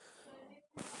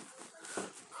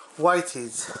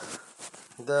Whiteys.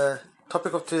 The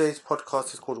topic of today's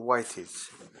podcast is called Whiteys.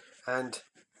 And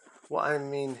what I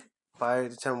mean by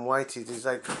the term Whiteys is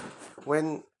like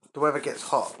when the weather gets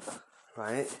hot,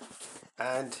 right?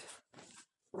 And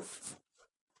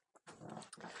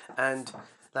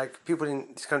like people in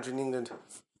this country in England,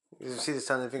 you see the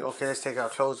sun and think, okay, let's take our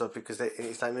clothes off because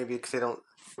it's like maybe because they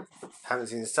haven't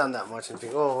seen the sun that much and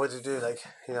think, oh, what to do? Like,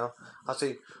 I'll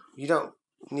say you don't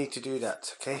need to do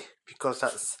that, okay? Because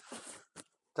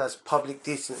that's public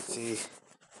decency.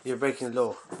 You're breaking the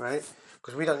law, right?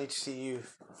 Because we don't need to see you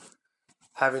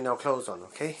having no clothes on,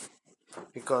 okay?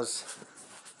 Because,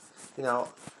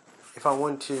 if I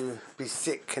want to be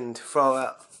sick and throw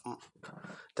out,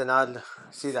 then I'll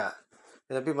see that.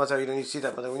 And the people say you don't need to see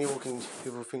that, but then when you're walking,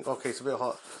 people think, okay, it's a bit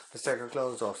hot, let's take our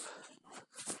clothes off.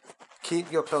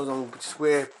 Keep your clothes on, just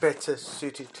wear better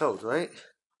suited clothes, right?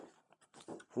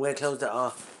 Wear clothes that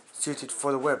are suited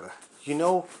for the weather. You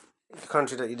know, the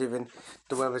country that you live in,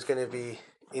 the weather's going to be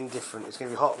indifferent. It's going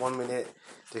to be hot one minute,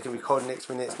 it's going to be cold next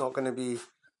minute. It's not going to be,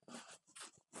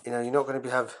 you're not going to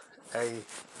have a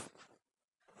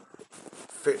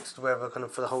fixed weather kind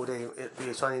of for the whole day. It'll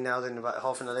be sunny now, then about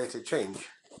half an hour later it change.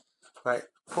 Right?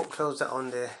 Put clothes that on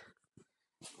there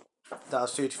that are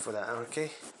suited for that,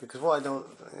 okay? Because what it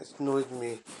annoys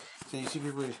me, so you see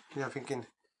people, thinking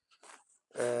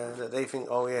that they think,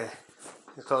 oh yeah,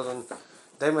 the clothes on,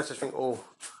 they must just think, oh,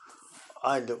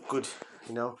 I look good,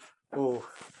 oh,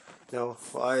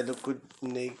 I look good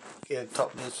naked,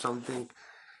 topless, something,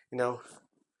 but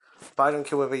I don't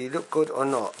care whether you look good or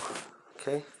not,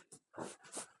 okay?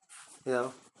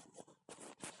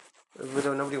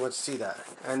 Nobody wants to see that.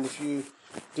 And if you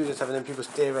do this and then people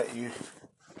stare at you,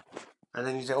 and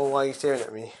then you say, oh, why are you staring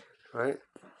at me, right?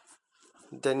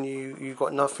 Then you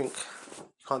got nothing,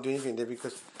 you can't do anything there,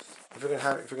 because if you're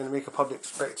gonna make a public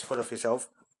spectacle of yourself,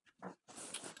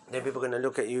 then people are gonna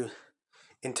look at you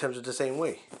in terms of the same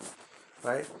way,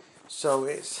 right? So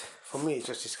for me it's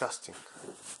just disgusting,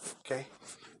 okay?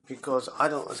 Because I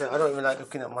don't even like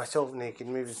looking at myself naked,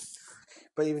 maybe,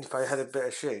 but even if I had a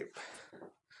better shape,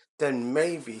 then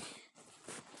maybe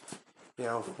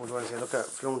would want to look at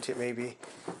flaunt it maybe.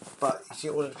 But you see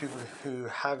all of the people who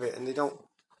have it and they don't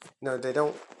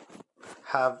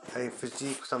have a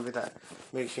physique or something that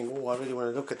makes you think, oh, I really want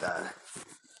to look at that.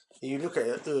 You look at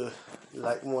it,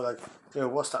 like more like,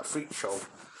 what's that freak show,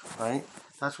 right?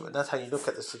 That's how you look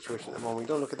at the situation at the moment. You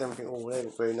don't look at them and think, oh, they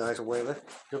look very nice or whatever.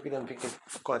 You look at them thinking,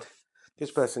 God, this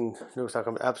person looks like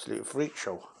an absolute freak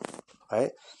show,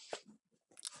 right?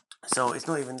 So it's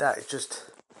not even that. It's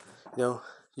just,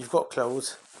 you've got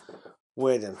clothes,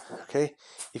 wear them, okay?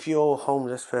 If you're a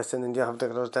homeless person and you have the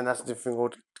clothes, then that's a different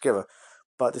thing altogether.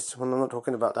 But this one, I'm not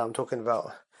talking about that. I'm talking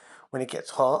about when it gets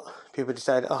hot, people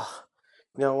decide, oh,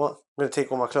 you know what? I'm going to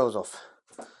take all my clothes off.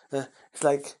 It's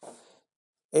like,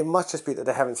 it must just be that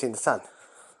they haven't seen the sun.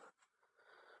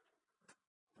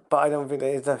 But I don't think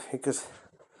there is that, because,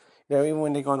 even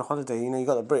when they go on holiday, you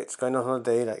got the Brits going on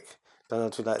holiday, like, don't know,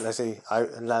 to, like, let's say,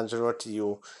 Lanzarote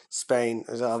or Spain,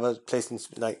 or other places,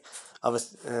 like, other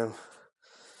kind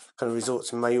of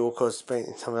resorts in Mallorca or Spain,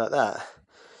 something like that.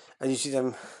 And you see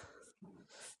them,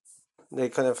 they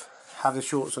kind of have the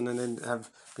shorts on and then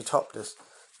be topless.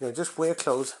 Just wear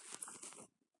clothes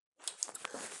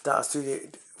that are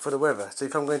suited for the weather. So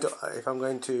if I'm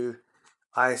going to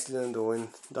Iceland or in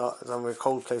somewhere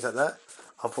cold place like that,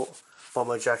 I'll put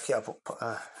bomber jacket, I'll put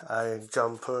a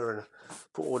jumper and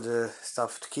put all the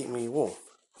stuff to keep me warm.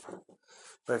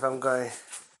 But if I'm going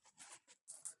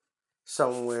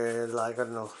somewhere like, I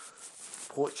don't know,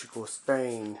 Portugal,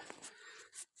 Spain,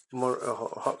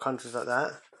 hot countries like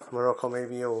that, Morocco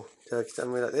maybe, or Turkey,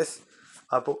 something like this,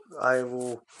 I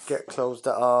will get clothes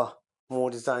that are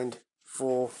more designed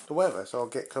for the weather. So I'll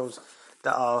get clothes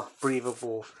that are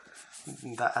breathable,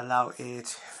 that allow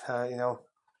it,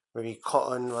 maybe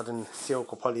cotton rather than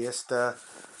silk or polyester.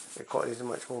 The cotton is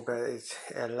much more better. It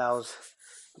allows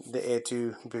the air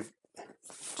to be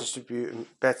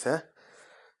distribute better.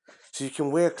 So you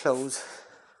can wear clothes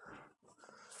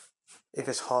if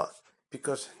it's hot,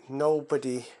 because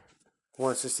nobody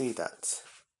wants to see that.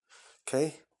 Okay?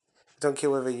 I don't care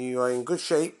whether you are in good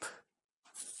shape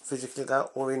physically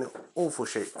or in awful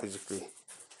shape physically.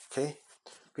 Okay?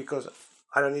 Because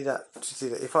I don't need that to see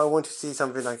that. If I want to see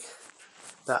something like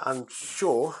that, I'm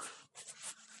sure,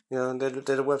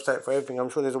 there's a website for everything. I'm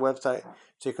sure there's a website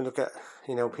so you can look at,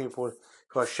 people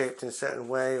who are shaped in a certain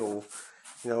way, or,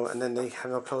 and then they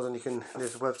have no clothes, and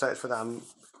there's websites for that. I'm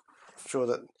sure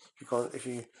that if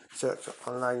you search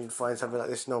online, you find something like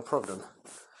this, no problem.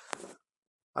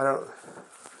 I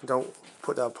don't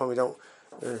put that upon me. Don't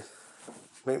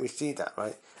make me see that,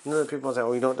 right? And other people say,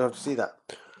 "Oh, you don't have to see that."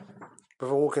 But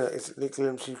for walking, it's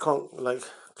literally you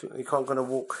can't gonna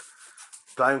walk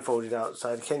blindfolded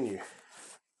outside, can you?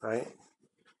 Right?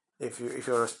 If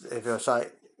you're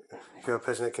a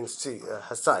person that can see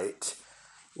has sight,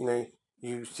 you know,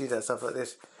 you see that stuff like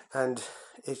this, and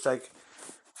it's like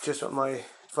just what my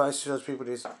advice to those people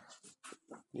is: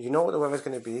 you know what the weather's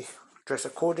going to be, dress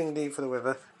accordingly for the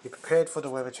weather, be prepared for the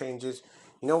weather changes.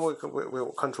 You know what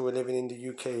country we're living in, the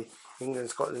UK, England,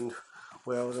 Scotland,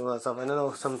 Wales, and all that stuff. And I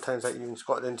know sometimes that you in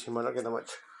Scotland you might not get that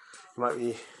much. You might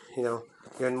be, you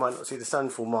might not see the sun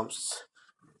for months,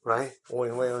 right? Or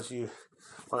in Wales you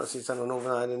might not see the sun on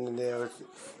Northern Ireland, and there,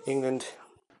 England,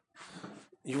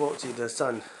 you won't see the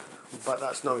sun. But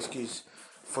that's no excuse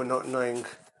for not knowing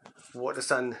what the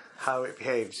sun, how it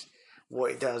behaves,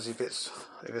 what it does. If it's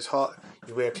hot,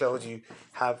 you wear clothes, you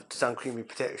have sun cream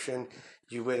protection,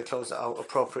 you wear the clothes that are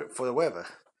appropriate for the weather.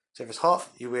 So if it's hot,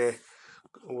 you wear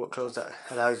clothes that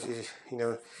allows you,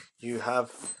 you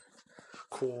have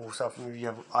cool stuff. You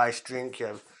have iced drink, you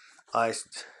have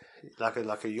iced like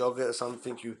a yogurt or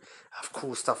something. You have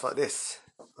cool stuff like this,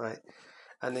 right?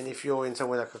 And then if you're in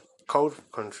somewhere like a cold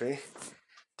country,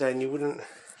 then you would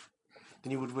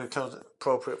wear clothes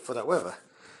appropriate for that weather.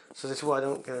 So this is why I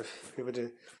don't get people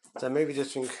do. So maybe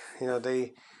just think,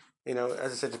 they,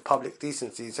 as I said, the public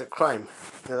decency is a crime.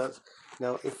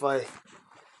 If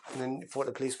what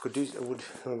the police could do would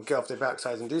get off their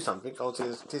backsides and do something, I would say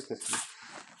it's decency.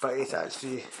 But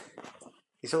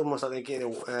it's almost like they're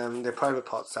getting their private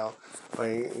parts out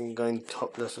by going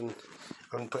topless and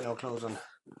putting no clothes on.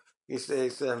 It's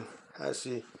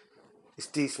actually it's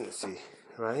decency,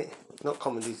 right? Not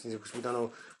common decency, because we don't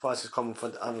know if ours is common for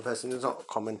the other person. It's not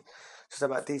common. It's just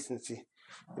about decency,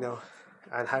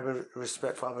 and having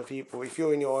respect for other people. If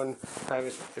you're in your own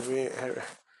private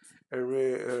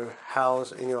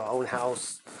house, in your own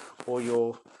house, or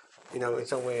you're, in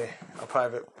somewhere, a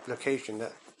private location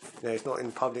that, it's not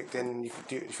in public, then you could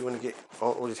do, if you want to get,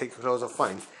 or to take your clothes off,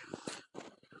 fine.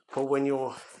 But when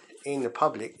you're in the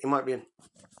public, it might be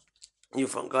your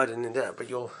front garden in there, but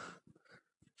you're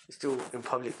still in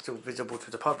public, still visible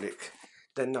to the public,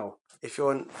 then no. If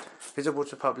you're visible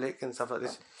to the public and stuff like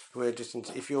this,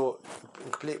 if you're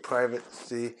in complete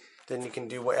privacy, then you can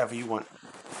do whatever you want.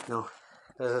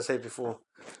 As I said before,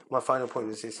 my final point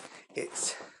is this: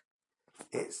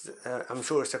 I'm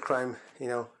sure it's a crime.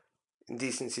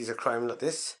 Indecency is a crime like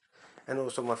this. And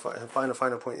also my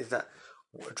final point is that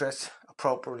dress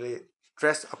appropriately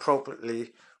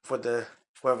for the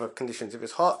weather conditions. If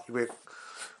it's hot, you wear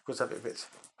clothes. If it's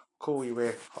cool, you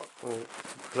wear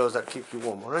clothes that keep you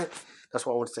warm. All right, that's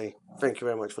what I would say. Thank you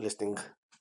very much for listening.